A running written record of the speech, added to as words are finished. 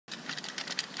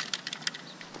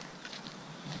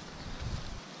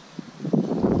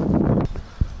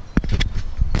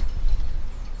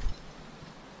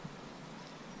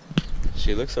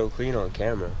She looks so clean on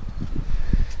camera.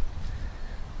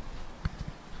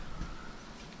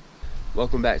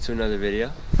 Welcome back to another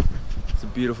video. It's a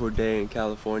beautiful day in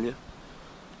California.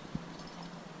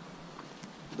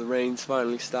 The rain's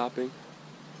finally stopping.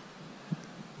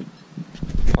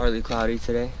 Partly cloudy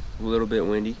today, a little bit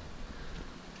windy.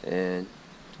 And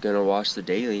gonna wash the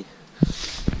daily.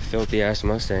 Filthy ass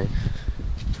Mustang.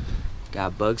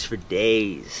 Got bugs for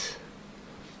days.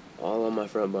 All on my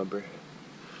front bumper.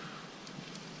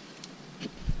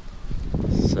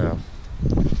 So,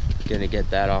 gonna get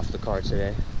that off the car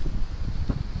today.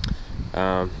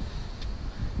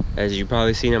 As you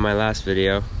probably seen in my last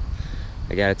video,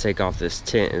 I gotta take off this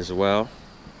tint as well.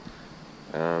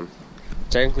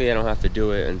 Technically I don't have to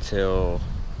do it until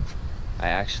I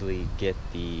actually get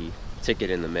the ticket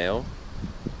in the mail.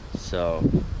 So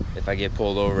if I get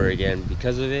pulled over again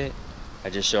because of it, I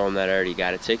just show them that I already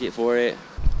got a ticket for it,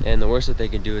 and the worst that they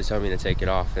can do is tell me to take it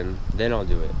off, and then I'll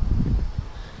do it.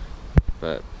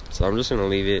 But so I'm just gonna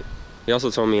leave it. He also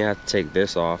told me I have to take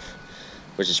this off,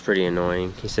 which is pretty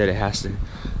annoying. He said it has to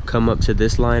come up to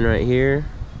this line right here,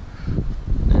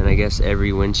 and I guess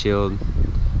every windshield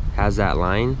has that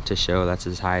line to show that's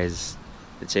as high as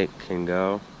the tint can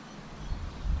go,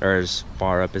 or as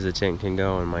far up as the tint can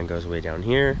go, and mine goes way down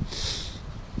here.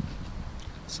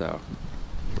 So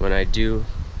when I do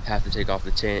have to take off the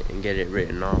tint and get it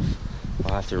written off,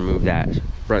 I'll have to remove that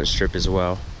front strip as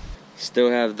well.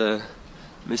 Still have the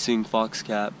missing fox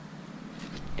cap,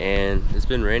 and it's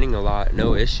been raining a lot.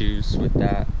 No issues with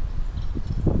that.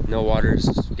 No water's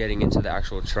getting into the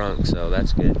actual trunk, so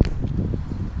that's good.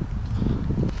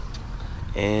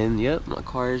 And yep, my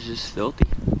car is just filthy.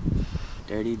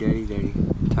 Dirty, dirty, dirty.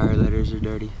 Tire letters are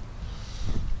dirty.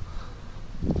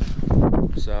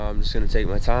 So I'm just gonna take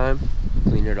my time,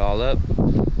 clean it all up,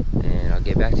 and I'll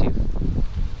get back to you.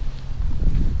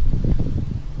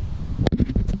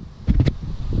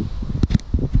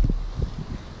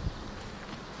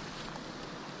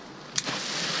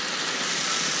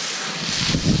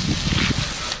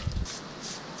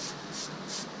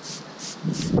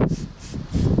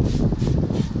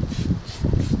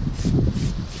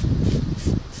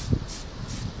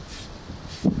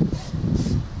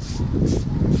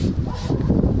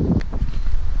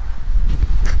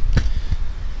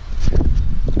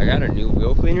 I got a new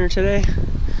wheel cleaner today.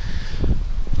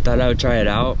 Thought I would try it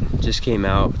out. Just came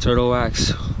out. Turtle Wax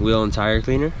wheel and tire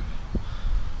cleaner.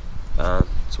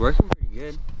 It's working pretty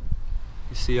good.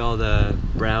 You see all the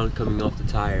brown coming off the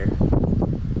tire.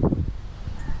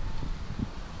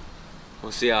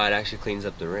 We'll see how it actually cleans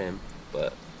up the rim,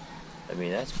 but I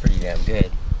mean, that's pretty damn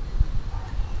good.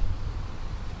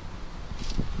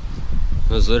 It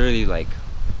was literally like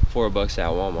 $4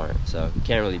 at Walmart, so you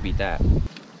can't really beat that.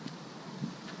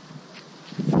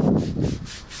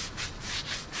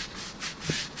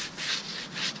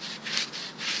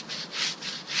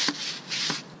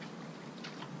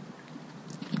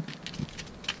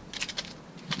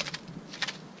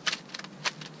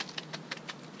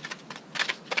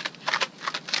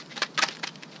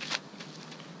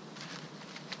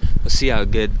 Let's see how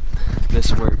good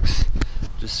this works.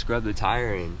 Just scrub the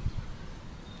tire and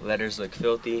letters look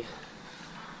filthy.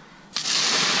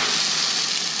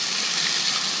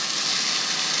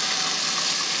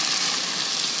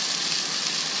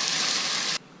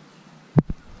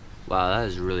 Wow, that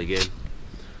is really good.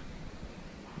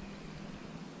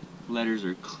 Letters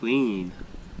are clean.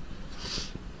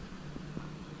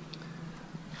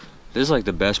 This is like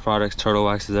the best product Turtle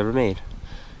Wax has ever made.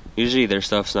 Usually their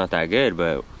stuff's not that good,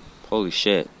 but holy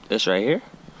shit, this right here?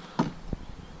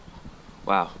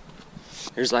 Wow.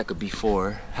 Here's like a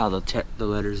before, how the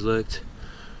letters looked,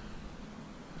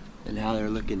 and how they're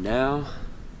looking now.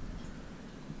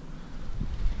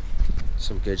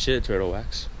 Some good shit, Turtle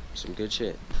Wax. Some good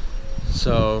shit.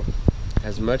 So,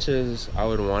 as much as I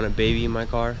would want to baby my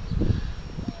car,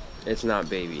 it's not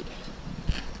babied.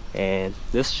 And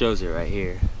this shows it right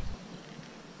here.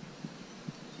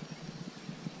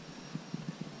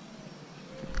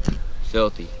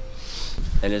 Filthy.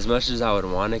 And as much as I would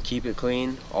want to keep it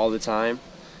clean all the time,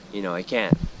 you know, I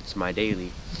can't. It's my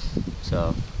daily.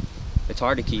 So it's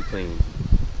hard to keep clean.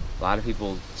 A lot of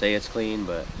people say it's clean,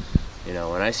 but you know,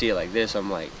 when I see it like this,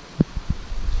 I'm like,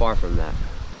 far from that.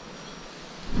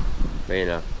 But you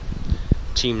know,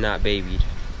 team not babied.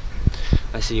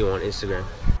 I see you on Instagram.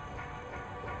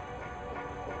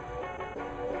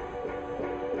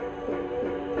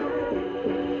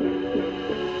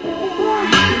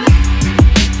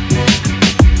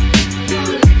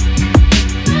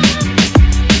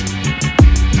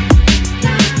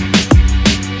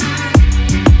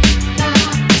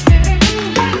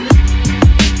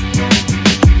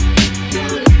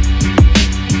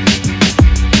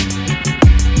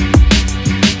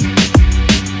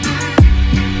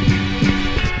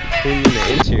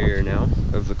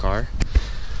 the car.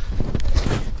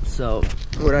 So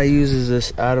what I use is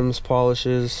this Adams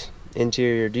Polishes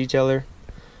interior detailer.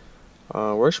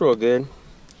 Works real good.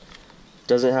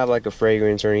 Doesn't have like a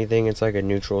fragrance or anything. It's like a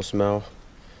neutral smell,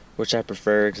 which I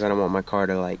prefer because I don't want my car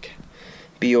to like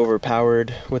be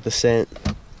overpowered with the scent.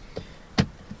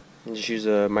 And just use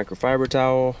a microfiber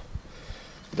towel.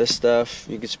 This stuff,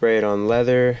 you can spray it on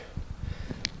leather,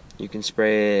 you can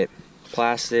spray it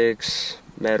plastics,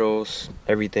 metals,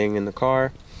 everything in the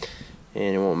car,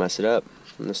 and it won't mess it up.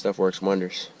 And this stuff works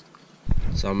wonders.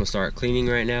 So I'm gonna start cleaning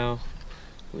right now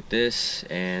with this,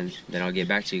 and then I'll get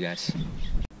back to you guys.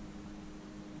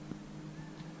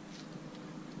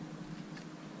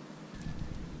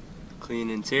 Clean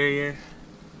interior,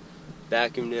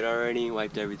 vacuumed it already,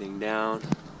 wiped everything down.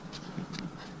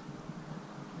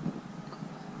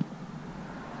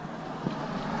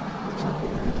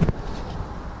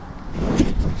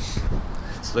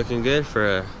 It's looking good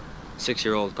for a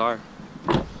 6-year-old car.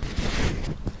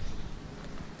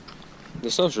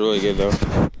 This stuff's really good though.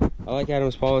 I like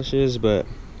Adams Polishes, but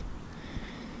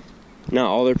not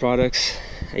all their products.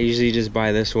 I usually just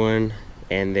buy this one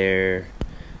and their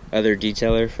other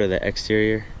detailer for the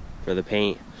exterior, for the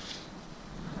paint.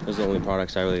 Those are the only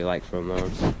products I really like from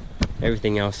them.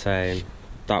 Everything else I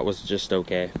thought was just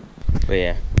okay. But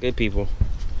yeah, good people.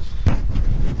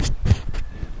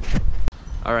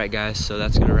 Alright guys, so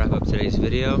that's gonna wrap up today's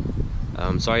video.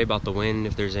 Sorry about the wind,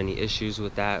 if there's any issues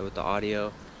with that, with the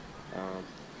audio.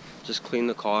 Just clean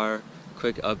the car,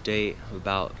 quick update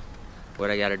about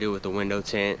what I gotta do with the window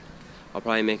tint. I'll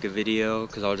probably make a video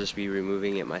because I'll just be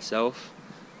removing it myself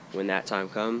when that time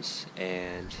comes.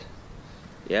 And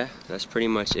yeah, that's pretty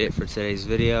much it for today's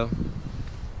video.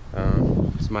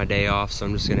 It's my day off, so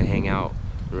I'm just gonna hang out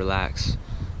and relax.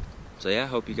 So yeah,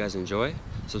 hope you guys enjoy.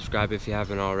 Subscribe if you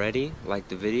haven't already, like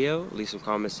the video, leave some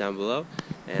comments down below,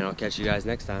 and I'll catch you guys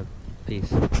next time.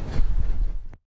 Peace.